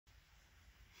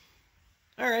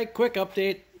Alright, quick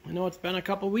update. I know it's been a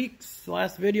couple weeks. The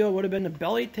last video would have been the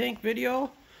belly tank video.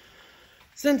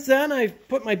 Since then, I've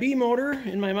put my B motor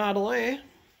in my Model A.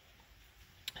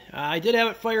 I did have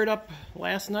it fired up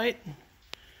last night.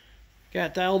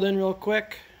 Got dialed in real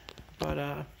quick,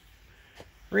 but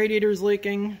radiator's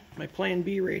leaking. My Plan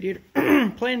B radiator.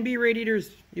 Plan B radiator's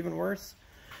even worse.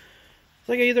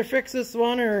 So I can either fix this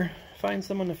one or find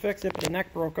someone to fix it, but the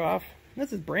neck broke off.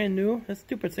 This is brand new. This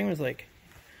stupid thing was like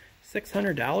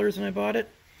 $600 when I bought it.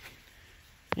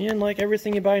 And like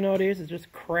everything you buy nowadays is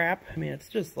just crap. I mean, it's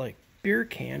just like beer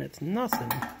can. It's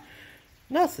nothing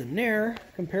there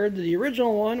compared to the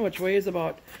original one, which weighs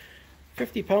about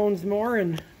 50 pounds more,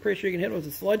 and pretty sure you can hit it with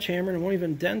a sledgehammer and it won't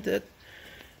even dent it.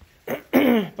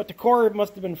 But the core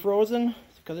must have been frozen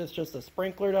because it's just a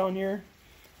sprinkler down here.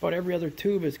 But every other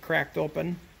tube is cracked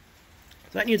open.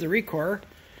 So that needs a recore.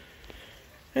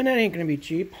 And that ain't going to be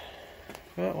cheap.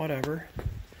 But whatever.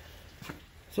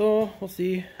 So we'll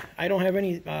see. I don't have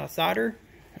any solder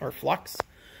or flux.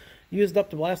 Used up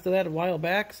the last of that a while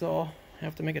back, so I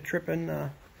have to make a trip into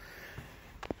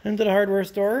the hardware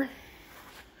store.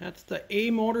 That's the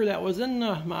A motor that was in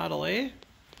the Model A.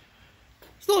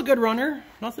 Still a good runner.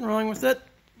 Nothing wrong with it.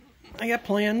 I got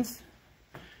plans.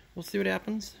 We'll see what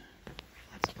happens.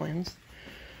 Lots of plans.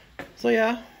 So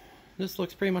yeah, this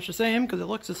looks pretty much the same because it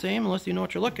looks the same. Unless you know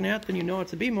what you're looking at, then you know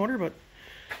it's a B motor. But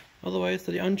otherwise,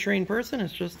 to the untrained person,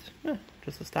 it's just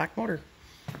a stock motor.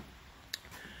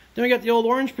 Then we got the old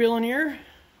orange peel in here.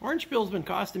 Orange peel's been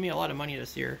costing me a lot of money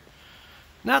this year.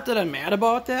 Not that I'm mad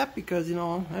about that, because, you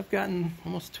know, I've gotten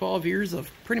almost 12 years of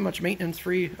pretty much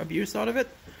maintenance-free abuse out of it.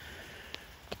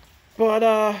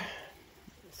 But,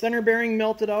 center bearing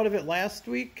melted out of it last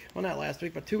week. Well, not last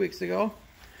week, but 2 weeks ago.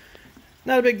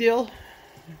 Not a big deal.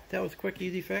 That was a quick,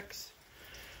 easy fix.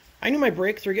 I knew my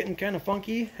brakes were getting kind of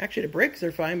funky. Actually, the brakes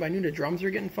are fine, but I knew the drums were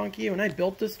getting funky. When I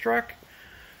built this truck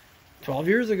 12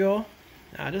 years ago,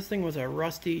 this thing was a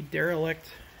rusty,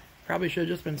 derelict. Probably should have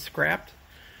just been scrapped.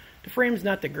 The frame's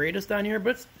not the greatest on here,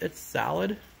 but it's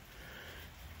solid.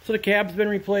 So the cab's been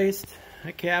replaced.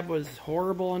 The cab was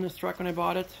horrible on this truck when I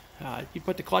bought it. You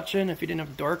put the clutch in, if you didn't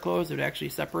have the door closed, it would actually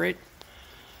separate.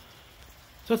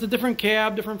 So it's a different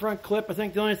cab, different front clip. I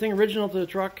think the only thing original to the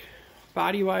truck,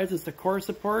 body-wise, is the core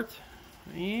support.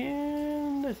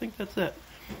 And I think that's it.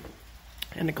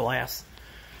 And the glass.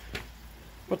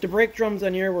 But the brake drums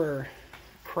on here were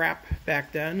crap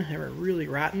back then. They were really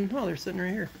rotten. Oh, they're sitting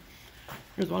right here.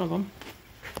 Here's one of them.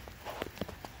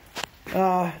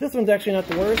 This one's actually not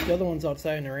the worst. The other one's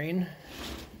outside in the rain.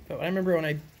 But I remember when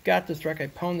I got this truck, I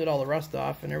pounded all the rust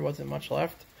off and there wasn't much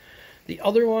left. The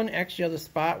other one actually has a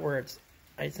spot where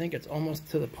I think it's almost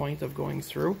to the point of going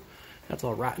through. That's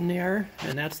how rotten they are.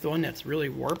 And that's the one that's really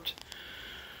warped.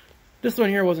 This one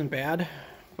here wasn't bad.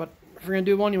 But if we're going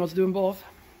to do one, you must do them both.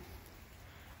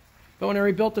 But when I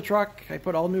rebuilt the truck, I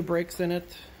put all new brakes in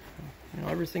it. You know,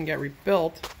 everything got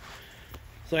rebuilt.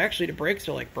 So actually the brakes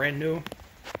are like brand new.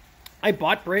 I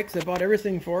bought brakes, I bought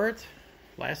everything for it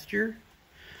last year.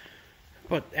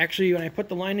 But actually when I put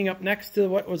the lining up next to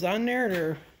what was on there,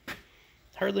 there's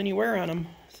hardly any wear on them.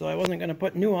 So I wasn't going to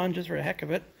put new on just for the heck of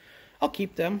it. I'll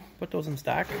keep them, put those in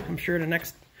stock. I'm sure the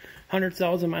next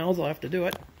 100,000 miles I'll have to do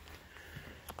it.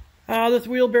 This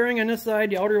wheel bearing on this side,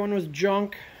 the outer one was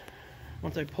junk.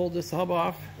 Once I pulled this hub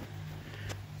off.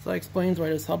 So that explains why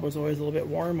this hub was always a little bit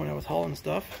warm when I was hauling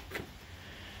stuff.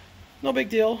 No big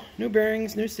deal. New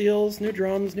bearings, new seals, new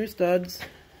drums, new studs.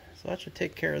 So that should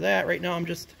take care of that. Right now I'm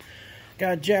just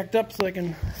got it jacked up so I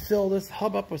can fill this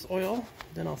hub up with oil.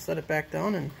 Then I'll set it back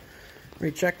down and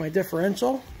recheck my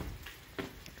differential.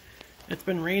 It's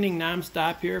been raining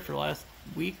non-stop here for the last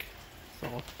week. So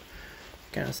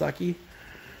kind of sucky.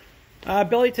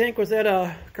 Belly tank was at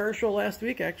a car show last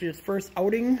week. Actually, its first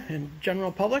outing in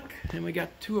general public. And we got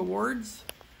 2 awards.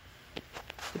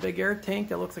 The big air tank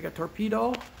that looks like a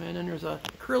torpedo, and then there's a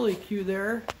curly Q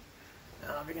there. I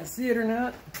don't know if you can see it or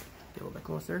not. Get a little bit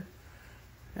closer.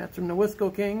 That's from the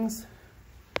Wisco Kings.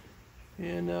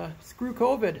 And Screw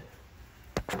COVID.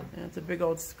 And it's a big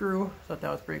old screw. Thought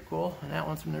that was pretty cool. And that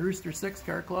one's from the Rooster 6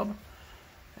 Car Club.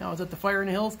 That was at the Fire in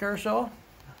the Hills car show.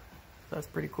 So that's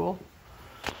pretty cool.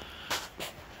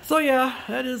 So yeah,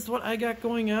 that is what I got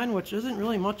going on, which isn't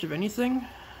really much of anything.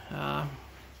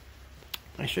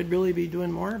 I should really be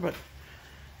doing more, but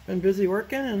been busy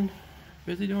working and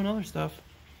busy doing other stuff.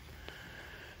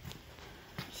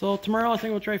 So tomorrow I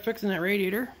think we'll try fixing that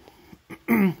radiator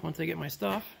once I get my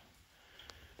stuff.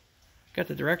 Got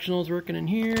the directionals working in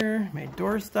here. Made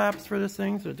door stops for this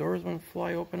thing so the doors won't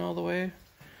fly open all the way.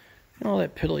 And all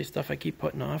that piddly stuff I keep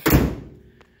putting off.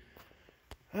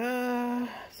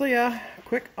 So yeah,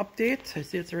 quick update. I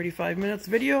see it's already 5 minutes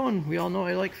video, and we all know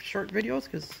I like short videos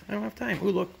because I don't have time. Ooh,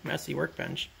 look, messy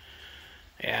workbench.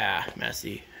 Yeah,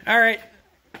 messy. All right,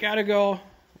 gotta go.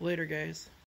 Later, guys.